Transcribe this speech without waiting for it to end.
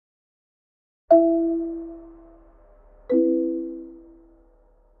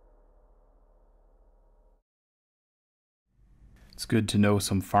It's good to know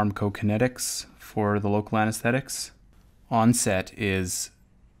some pharmacokinetics for the local anesthetics. Onset is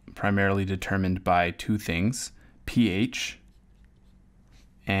primarily determined by two things, pH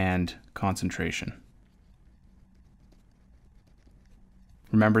and concentration.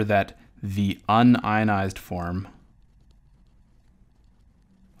 Remember that the unionized form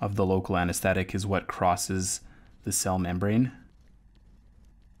of the local anesthetic is what crosses the cell membrane.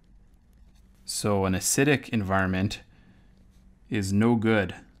 So an acidic environment is no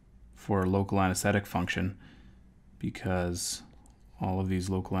good for local anesthetic function because all of these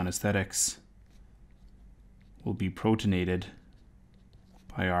local anesthetics will be protonated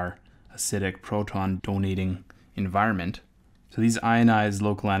by our acidic proton donating environment. So these ionized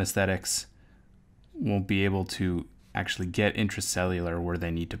local anesthetics won't be able to actually get intracellular where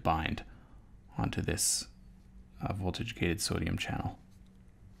they need to bind onto this voltage-gated sodium channel.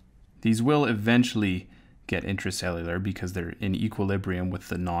 These will eventually get intracellular because they're in equilibrium with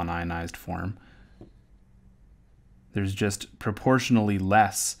the non-ionized form. There's just proportionally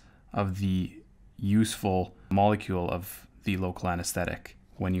less of the useful molecule of the local anesthetic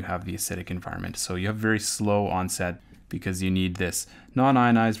when you have the acidic environment. So you have very slow onset because you need this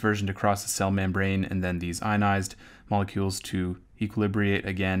non-ionized version to cross the cell membrane and then these ionized molecules to equilibrate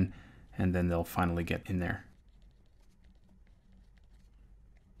again, and then they'll finally get in there.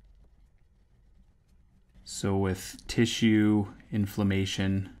 So with tissue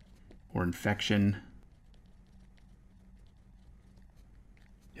inflammation or infection,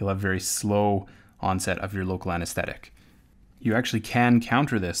 you'll have very slow onset of your local anesthetic. You actually can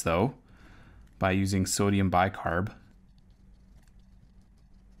counter this though by using sodium bicarb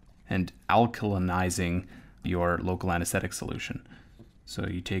and alkalinizing your local anesthetic solution. So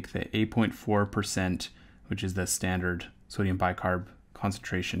you take the 8.4%, which is the standard sodium bicarb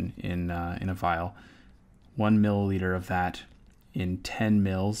concentration in a vial, 1 milliliter of that in 10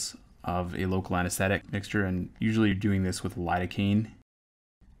 mils of a local anesthetic mixture, and usually you're doing this with lidocaine,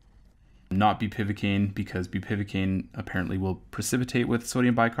 not bupivacaine, because bupivacaine apparently will precipitate with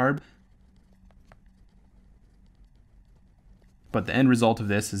sodium bicarb. But the end result of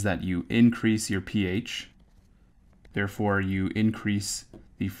this is that you increase your pH, therefore you increase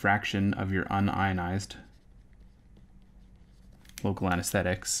the fraction of your unionized local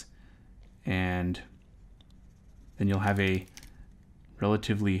anesthetics, and then you'll have a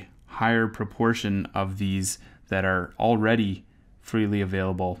relatively higher proportion of these that are already freely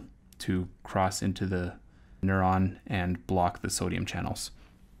available to cross into the neuron and block the sodium channels.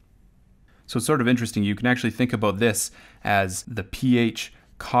 So it's sort of interesting. You can actually think about this as the pH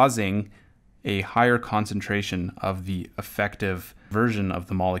causing a higher concentration of the effective version of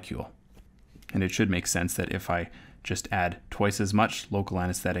the molecule. And it should make sense that if I just add twice as much local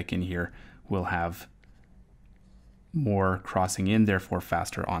anesthetic in here, we'll have more crossing in, therefore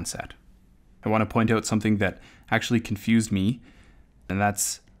faster onset. I want to point out something that actually confused me, and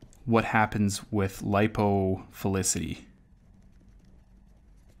that's what happens with lipofelicity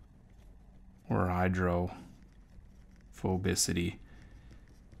or hydrophobicity,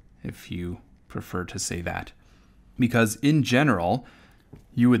 if you prefer to say that. Because in general,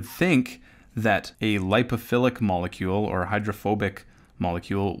 you would think that a lipophilic molecule or hydrophobic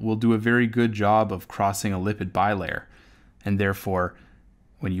molecule will do a very good job of crossing a lipid bilayer, and therefore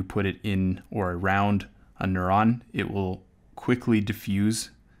when you put it in or around a neuron, it will quickly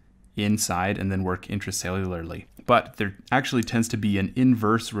diffuse inside and then work intracellularly. But there actually tends to be an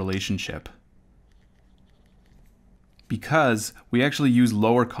inverse relationship because we actually use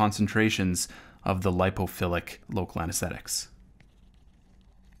lower concentrations of the lipophilic local anesthetics.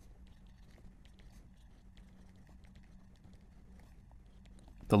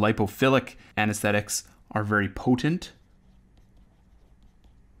 The lipophilic anesthetics are very potent.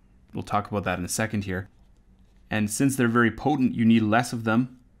 We'll talk about that in a second here. And since they're very potent, you need less of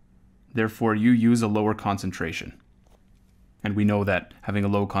them. Therefore, you use a lower concentration. And we know that having a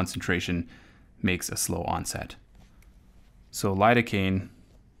low concentration makes a slow onset. So lidocaine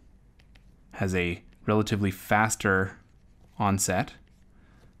has a relatively faster onset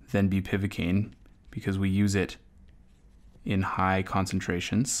than bupivacaine because we use it in high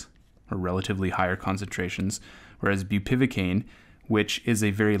concentrations or relatively higher concentrations, whereas bupivacaine, which is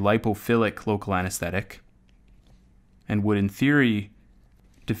a very lipophilic local anesthetic and would in theory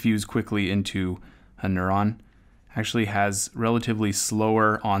diffuse quickly into a neuron, actually has relatively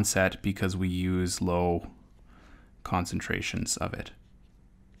slower onset because we use low concentrations of it.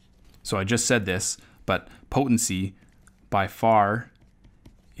 So I just said this, but potency by far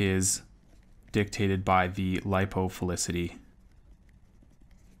is dictated by the lipofelicity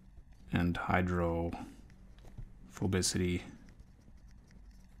and hydrophobicity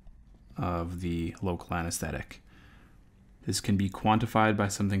of the local anesthetic. This can be quantified by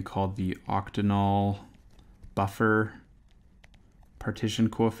something called the Octanol buffer partition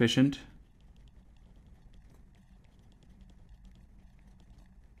coefficient.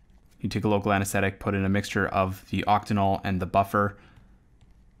 You take a local anesthetic, put in a mixture of the Octanol and the buffer,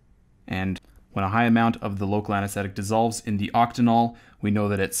 and when a high amount of the local anesthetic dissolves in the Octanol, we know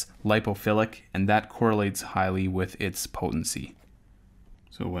that it's lipophilic, and that correlates highly with its potency.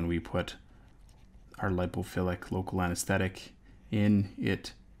 So when we put our lipophilic local anesthetic in,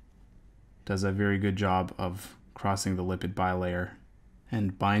 it does a very good job of crossing the lipid bilayer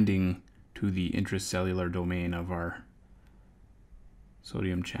and binding to the intracellular domain of our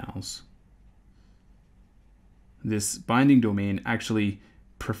sodium channels. This binding domain actually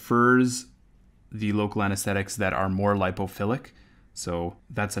prefers the local anesthetics that are more lipophilic, so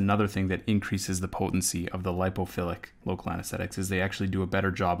that's another thing that increases the potency of the lipophilic local anesthetics, is they actually do a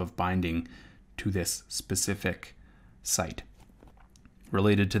better job of binding to this specific site.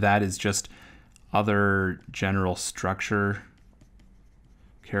 Related to that is just other general structure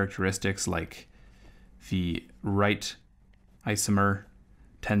characteristics, like the right isomer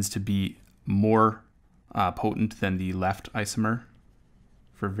tends to be more potent than the left isomer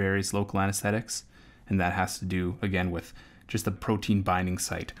for various local anesthetics, and that has to do again with just the protein binding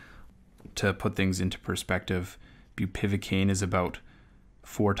site. To put things into perspective, bupivacaine is about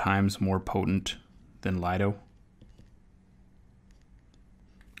 4 times more potent than Lido.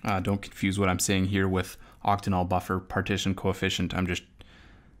 Don't confuse what I'm saying here with Octanol buffer partition coefficient. I'm just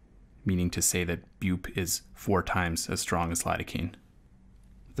meaning to say that bup is 4 times as strong as lidocaine.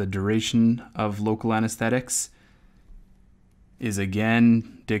 The duration of local anesthetics is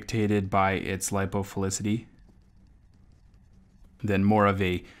again dictated by its lipophilicity. Then more of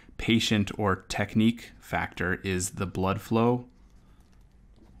a patient or technique factor is the blood flow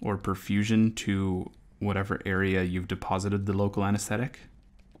or perfusion to whatever area you've deposited the local anesthetic.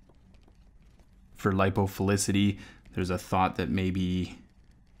 For lipophilicity, there's a thought that maybe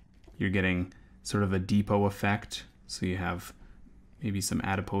you're getting sort of a depot effect. So you have maybe some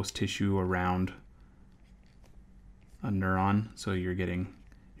adipose tissue around a neuron. So you're getting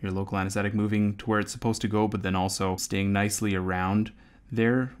your local anesthetic moving to where it's supposed to go, but then also staying nicely around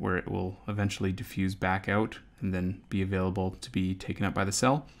there where it will eventually diffuse back out and then be available to be taken up by the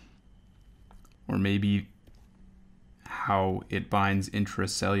cell. Or maybe how it binds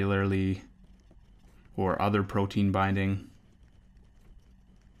intracellularly or other protein binding.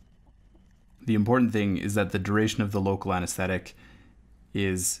 The important thing is that the duration of the local anesthetic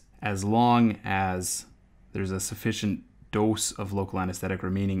is as long as there's a sufficient dose of local anesthetic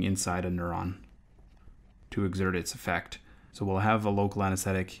remaining inside a neuron to exert its effect. So we'll have a local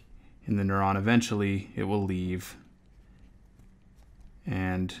anesthetic in the neuron. Eventually it will leave,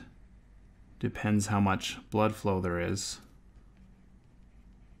 and depends how much blood flow there is.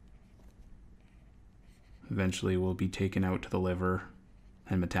 Eventually will be taken out to the liver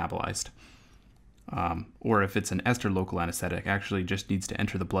and metabolized. Or if it's an ester local anesthetic, actually just needs to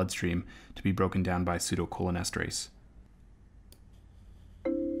enter the bloodstream to be broken down by pseudocholinesterase.